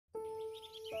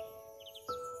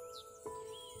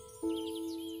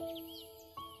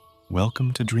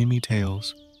Welcome to Dreamy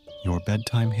Tales, your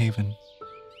bedtime haven.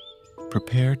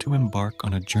 Prepare to embark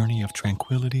on a journey of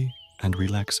tranquility and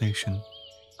relaxation.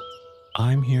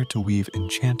 I'm here to weave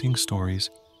enchanting stories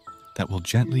that will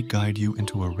gently guide you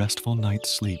into a restful night's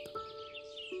sleep.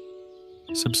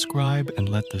 Subscribe and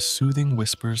let the soothing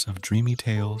whispers of Dreamy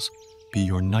Tales be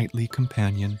your nightly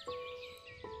companion.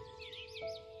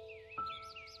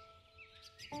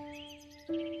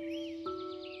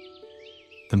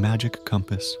 The Magic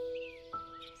Compass.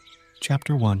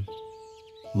 Chapter 1.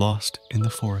 Lost in the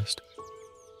Forest.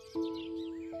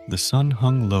 The sun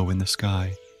hung low in the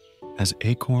sky as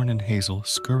Acorn and Hazel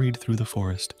scurried through the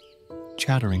forest,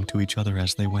 chattering to each other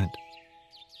as they went.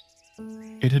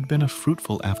 It had been a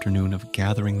fruitful afternoon of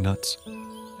gathering nuts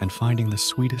and finding the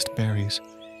sweetest berries,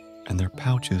 and their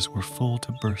pouches were full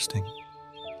to bursting.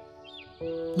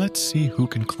 "Let's see who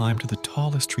can climb to the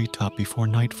tallest treetop before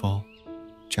nightfall,"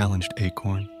 challenged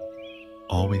Acorn,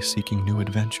 always seeking new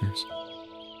adventures.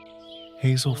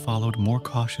 Hazel followed more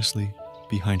cautiously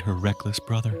behind her reckless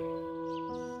brother.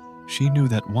 She knew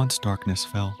that once darkness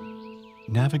fell,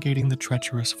 navigating the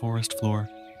treacherous forest floor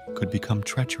could become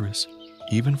treacherous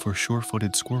even for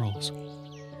sure-footed squirrels.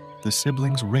 The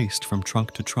siblings raced from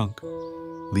trunk to trunk,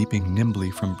 leaping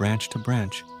nimbly from branch to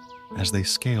branch as they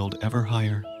scaled ever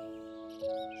higher.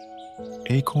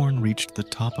 Acorn reached the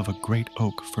top of a great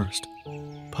oak first,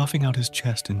 puffing out his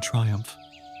chest in triumph.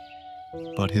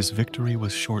 But his victory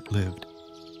was short-lived,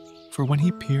 for when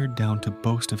he peered down to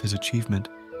boast of his achievement,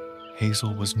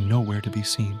 Hazel was nowhere to be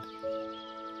seen.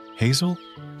 "Hazel?"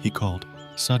 he called,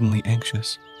 suddenly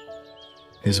anxious.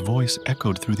 His voice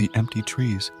echoed through the empty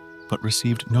trees, but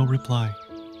received no reply.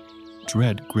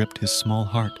 Dread gripped his small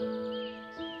heart.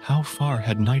 How far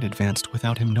had night advanced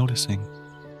without him noticing?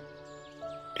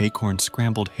 Acorn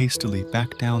scrambled hastily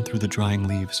back down through the drying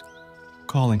leaves,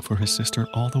 calling for his sister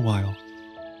all the while.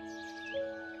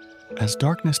 As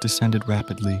darkness descended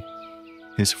rapidly,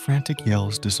 his frantic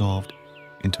yells dissolved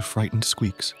into frightened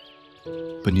squeaks.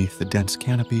 Beneath the dense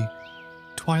canopy,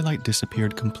 twilight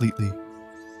disappeared completely.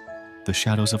 The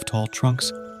shadows of tall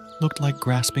trunks looked like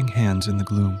grasping hands in the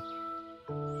gloom.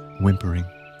 Whimpering,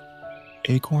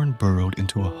 Acorn burrowed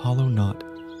into a hollow knot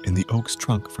in the oak's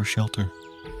trunk for shelter.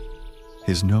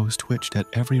 His nose twitched at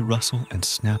every rustle and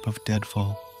snap of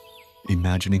deadfall,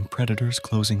 imagining predators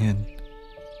closing in.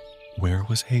 Where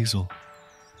was Hazel?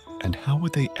 And how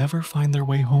would they ever find their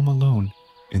way home alone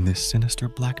in this sinister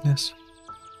blackness?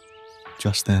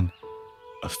 Just then,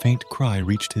 a faint cry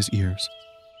reached his ears.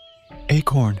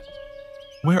 "Acorn,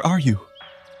 where are you?"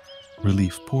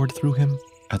 Relief poured through him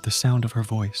at the sound of her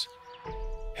voice.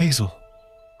 "Hazel,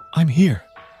 I'm here,"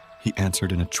 he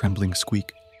answered in a trembling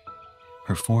squeak.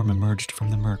 Her form emerged from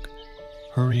the murk,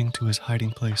 hurrying to his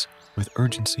hiding place with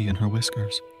urgency in her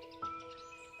whiskers.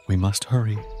 "We must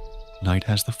hurry. Night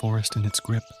has the forest in its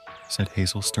grip," said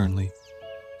Hazel sternly,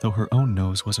 though her own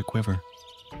nose was aquiver.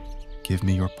 "Give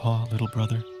me your paw, little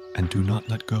brother, and do not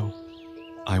let go.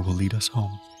 I will lead us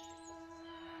home."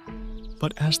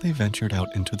 But as they ventured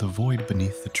out into the void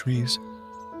beneath the trees,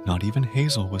 not even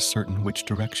Hazel was certain which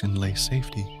direction lay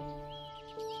safety.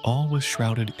 All was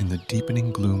shrouded in the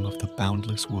deepening gloom of the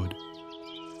boundless wood.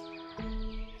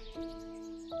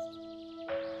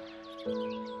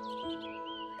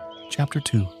 Chapter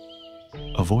 2.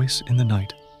 A Voice in the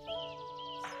Night.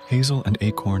 Hazel and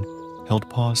Acorn held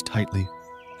paws tightly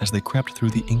as they crept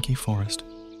through the inky forest.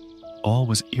 All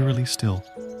was eerily still,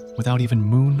 without even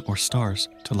moon or stars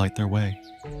to light their way.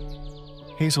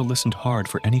 Hazel listened hard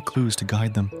for any clues to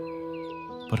guide them,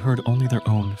 but heard only their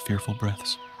own fearful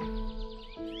breaths.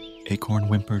 Acorn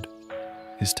whimpered,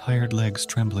 his tired legs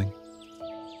trembling.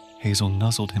 Hazel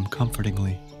nuzzled him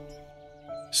comfortingly.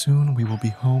 "Soon we will be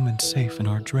home and safe in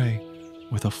our dray,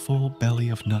 with a full belly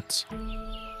of nuts.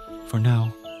 For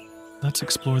now, let's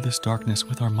explore this darkness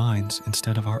with our minds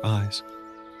instead of our eyes.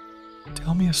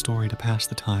 Tell me a story to pass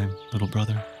the time, little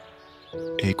brother."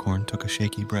 Acorn took a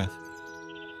shaky breath.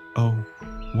 "Oh,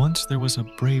 once there was a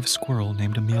brave squirrel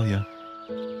named Amelia.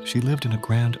 She lived in a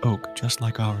grand oak just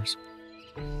like ours.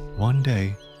 One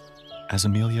day, as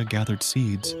Amelia gathered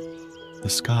seeds, the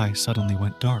sky suddenly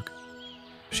went dark.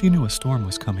 She knew a storm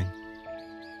was coming.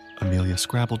 Amelia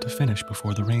scrabbled to finish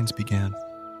before the rains began.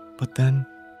 But then,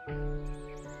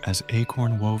 as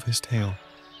Acorn wove his tale,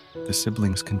 the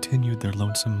siblings continued their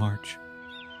lonesome march.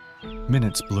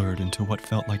 Minutes blurred into what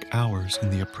felt like hours in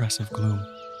the oppressive gloom.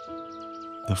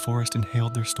 The forest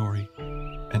inhaled their story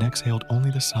and exhaled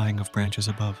only the sighing of branches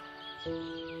above.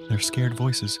 Their scared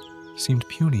voices seemed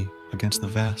puny against the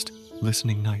vast,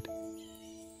 listening night.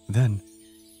 Then,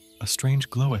 a strange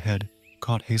glow ahead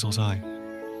caught Hazel's eye.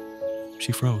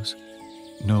 She froze,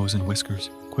 nose and whiskers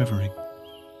quivering.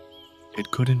 It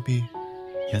couldn't be,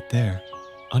 yet there,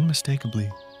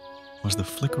 unmistakably, was the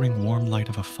flickering warm light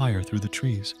of a fire through the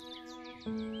trees.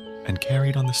 And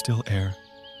carried on the still air,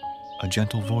 a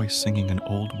gentle voice singing an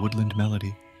old woodland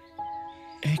melody.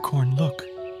 "Acorn, look,"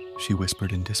 she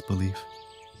whispered in disbelief.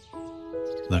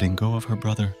 Letting go of her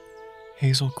brother,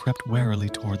 Hazel crept warily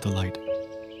toward the light.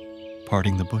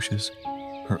 Parting the bushes,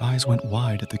 her eyes went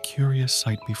wide at the curious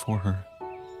sight before her.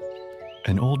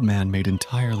 An old man made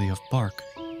entirely of bark,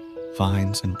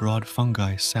 vines and broad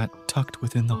fungi sat tucked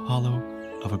within the hollow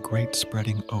of a great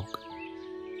spreading oak.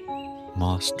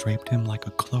 Moss draped him like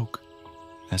a cloak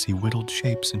as he whittled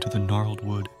shapes into the gnarled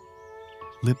wood,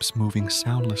 lips moving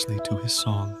soundlessly to his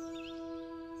song.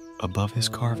 Above his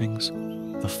carvings,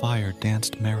 the fire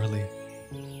danced merrily,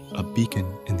 a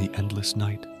beacon in the endless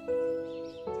night.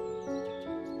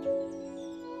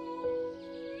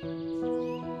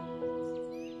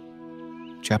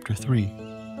 Chapter 3.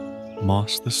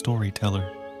 Moss the Storyteller.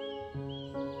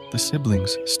 The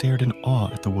siblings stared in awe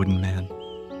at the wooden man,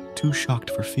 too shocked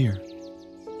for fear.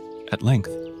 At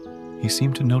length, he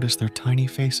seemed to notice their tiny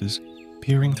faces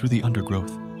peering through the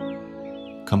undergrowth.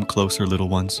 "Come closer, little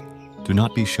ones. Do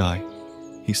not be shy,"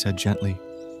 he said gently,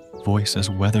 voice as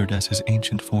weathered as his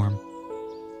ancient form.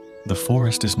 "The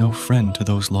forest is no friend to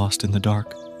those lost in the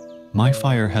dark. My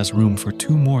fire has room for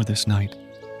 2 more this night."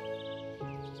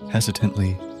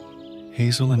 Hesitantly,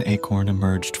 Hazel and Acorn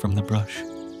emerged from the brush.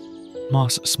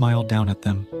 Moss smiled down at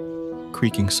them,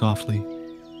 creaking softly,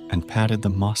 and patted the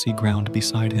mossy ground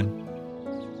beside him.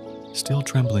 Still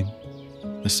trembling,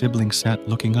 the siblings sat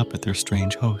looking up at their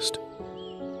strange host.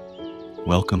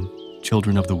 "Welcome,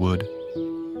 children of the wood.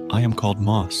 I am called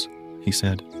Moss," he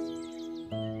said.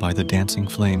 "By the dancing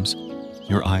flames,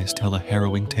 your eyes tell a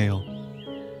harrowing tale.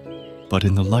 But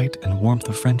in the light and warmth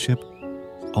of friendship,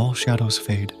 all shadows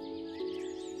fade."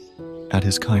 At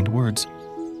his kind words,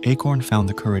 Acorn found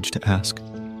the courage to ask,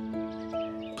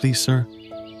 "Please, sir,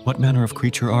 what manner of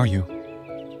creature are you?"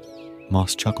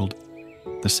 Moss chuckled,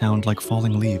 the sound like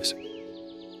falling leaves.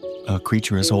 "A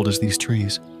creature as old as these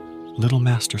trees, little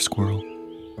master squirrel.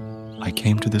 I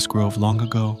came to this grove long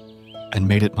ago and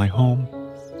made it my home,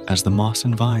 as the moss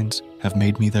and vines have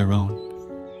made me their own."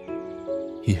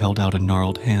 He held out a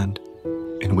gnarled hand,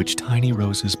 in which tiny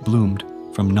roses bloomed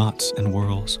from knots and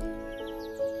whorls.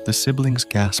 The siblings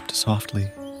gasped softly,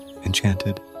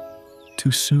 enchanted.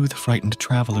 "To soothe frightened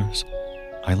travelers,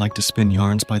 I like to spin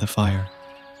yarns by the fire.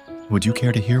 Would you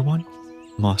care to hear one?"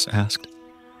 Moss asked.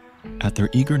 At their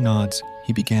eager nods,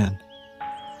 he began.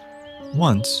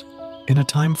 "Once, in a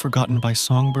time forgotten by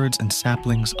songbirds and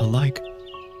saplings alike,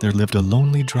 there lived a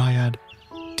lonely dryad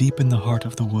deep in the heart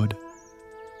of the wood."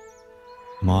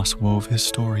 Moss wove his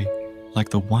story like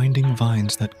the winding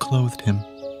vines that clothed him,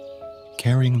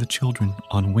 carrying the children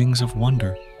on wings of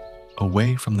wonder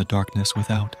away from the darkness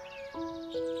without.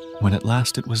 When at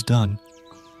last it was done,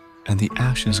 and the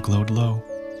ashes glowed low,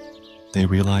 they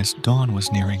realized dawn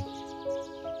was nearing.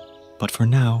 But for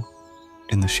now,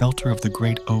 in the shelter of the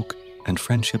great oak and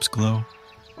friendship's glow,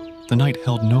 the night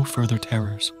held no further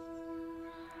terrors.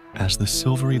 As the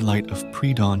silvery light of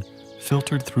pre-dawn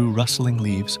filtered through rustling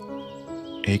leaves,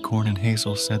 Acorn and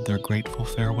Hazel said their grateful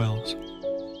farewells.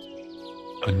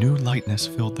 A new lightness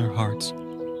filled their hearts,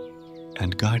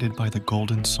 and guided by the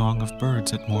golden song of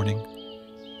birds at morning,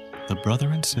 the brother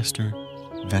and sister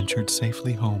ventured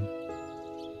safely home.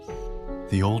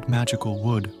 The old magical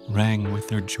wood rang with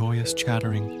their joyous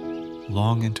chattering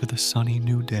long into the sunny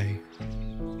new day.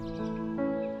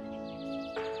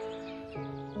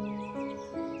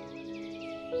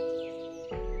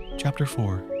 Chapter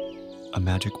 4. A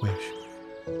Magic Wish.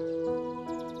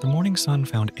 The morning sun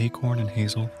found Acorn and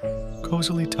Hazel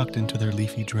cozily tucked into their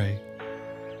leafy dray,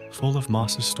 full of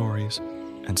Moss's stories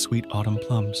and sweet autumn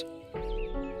plums.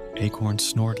 Acorn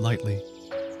snored lightly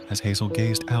as Hazel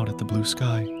gazed out at the blue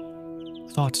sky,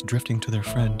 thoughts drifting to their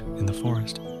friend in the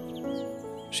forest.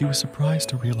 She was surprised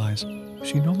to realize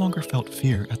she no longer felt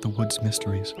fear at the wood's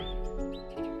mysteries.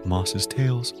 Moss's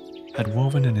tales had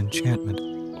woven an enchantment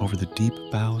over the deep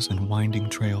boughs and winding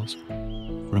trails,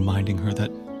 reminding her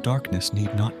that darkness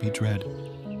need not be dread.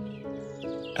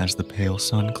 As the pale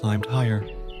sun climbed higher,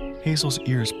 Hazel's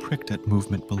ears pricked at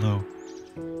movement below.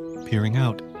 Peering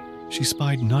out, she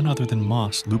spied none other than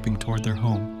Moss looping toward their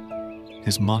home,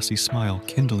 his mossy smile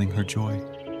kindling her joy.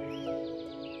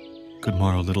 "Good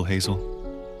morrow, little Hazel."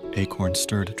 Acorn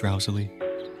stirred drowsily.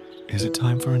 "Is it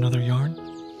time for another yarn?"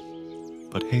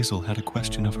 But Hazel had a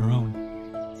question of her own.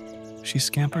 She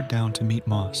scampered down to meet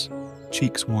Moss,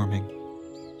 cheeks warming.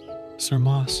 "Sir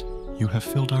Moss, you have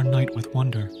filled our night with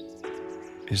wonder.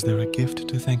 Is there a gift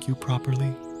to thank you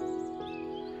properly?"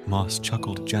 Moss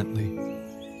chuckled gently.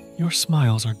 Your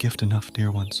smiles are gift enough,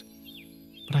 dear ones,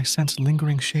 but I sense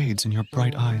lingering shades in your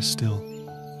bright eyes still.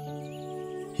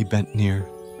 He bent near,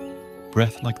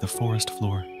 breath like the forest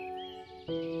floor.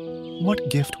 What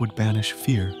gift would banish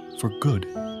fear for good,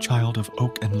 child of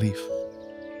oak and leaf?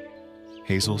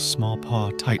 Hazel's small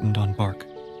paw tightened on bark.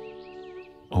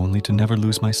 Only to never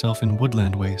lose myself in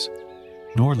woodland ways,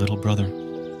 nor little brother,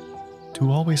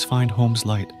 to always find home's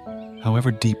light,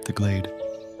 however deep the glade.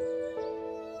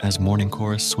 As morning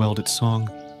chorus swelled its song,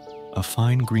 a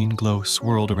fine green glow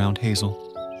swirled around Hazel,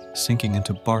 sinking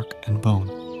into bark and bone.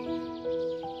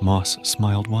 Moss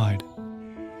smiled wide.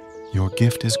 Your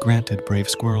gift is granted, brave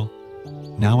squirrel.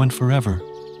 Now and forever,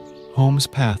 home's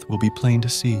path will be plain to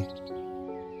see.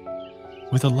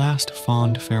 With a last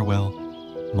fond farewell,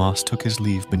 Moss took his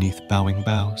leave beneath bowing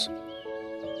boughs.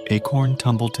 Acorn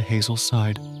tumbled to Hazel's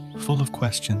side, full of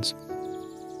questions,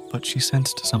 but she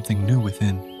sensed something new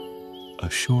within, a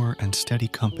sure and steady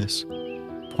compass,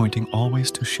 pointing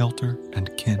always to shelter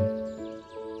and kin.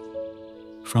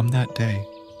 From that day,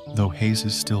 though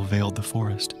hazes still veiled the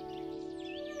forest,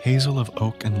 Hazel of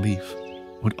oak and leaf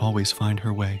would always find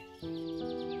her way.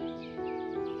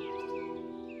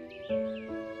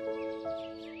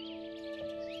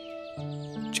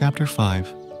 Chapter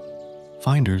 5.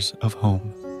 Finders of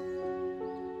Home.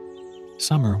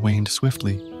 Summer waned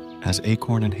swiftly as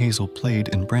Acorn and Hazel played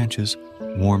in branches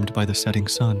warmed by the setting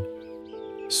sun.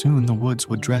 Soon the woods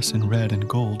would dress in red and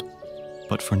gold,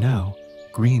 but for now,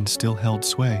 green still held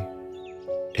sway.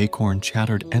 Acorn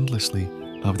chattered endlessly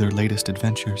of their latest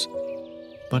adventures,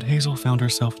 but Hazel found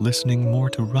herself listening more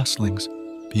to rustlings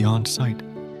beyond sight.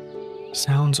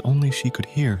 Sounds only she could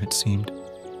hear, it seemed,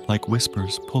 like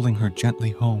whispers pulling her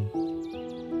gently home.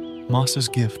 Moss's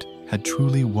gift had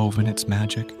truly woven its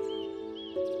magic.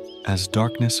 As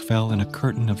darkness fell in a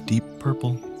curtain of deep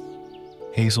purple,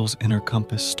 Hazel's inner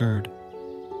compass stirred,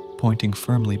 pointing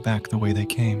firmly back the way they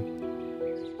came.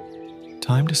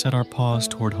 Time to set our paws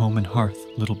toward home and hearth,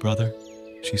 little brother,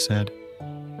 she said,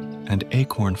 and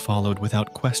Acorn followed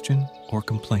without question or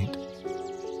complaint.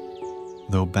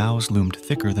 Though boughs loomed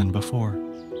thicker than before,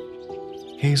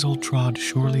 Hazel trod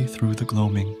surely through the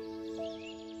gloaming.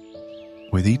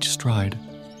 With each stride,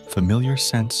 familiar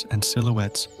scents and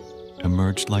silhouettes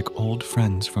emerged like old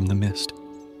friends from the mist.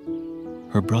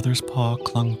 Her brother's paw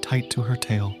clung tight to her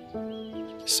tail,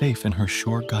 safe in her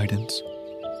sure guidance.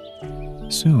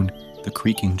 Soon, the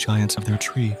creaking giants of their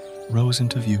tree rose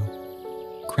into view,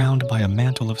 crowned by a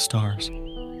mantle of stars.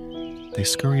 They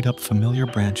scurried up familiar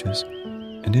branches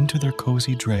and into their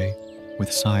cozy dray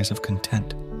with sighs of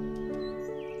content.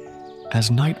 As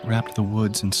night wrapped the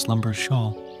woods in slumber's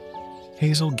shawl,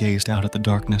 Hazel gazed out at the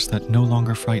darkness that no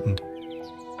longer frightened.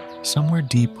 Somewhere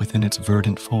deep within its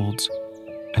verdant folds,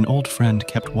 an old friend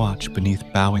kept watch beneath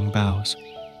bowing boughs.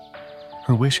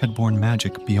 Her wish had borne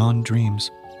magic beyond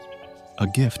dreams, a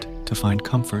gift to find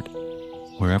comfort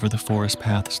wherever the forest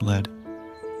paths led.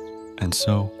 And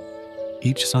so,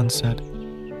 each sunset,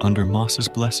 under Moss's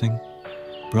blessing,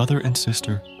 brother and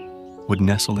sister would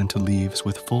nestle into leaves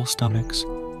with full stomachs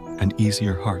and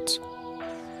easier hearts.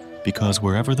 Because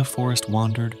wherever the forest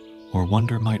wandered or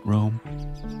wonder might roam,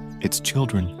 its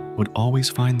children would always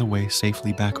find the way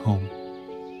safely back home.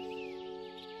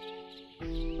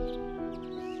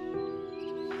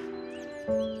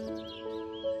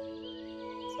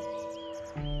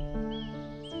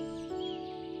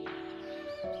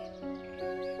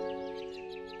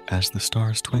 As the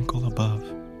stars twinkle above,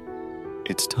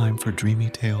 it's time for dreamy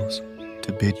tales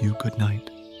to bid you good night.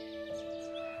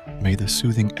 May the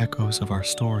soothing echoes of our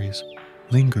stories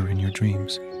linger in your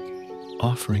dreams,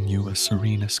 offering you a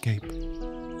serene escape.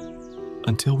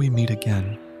 Until we meet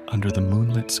again under the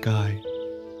moonlit sky,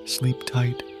 sleep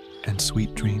tight and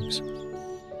sweet dreams.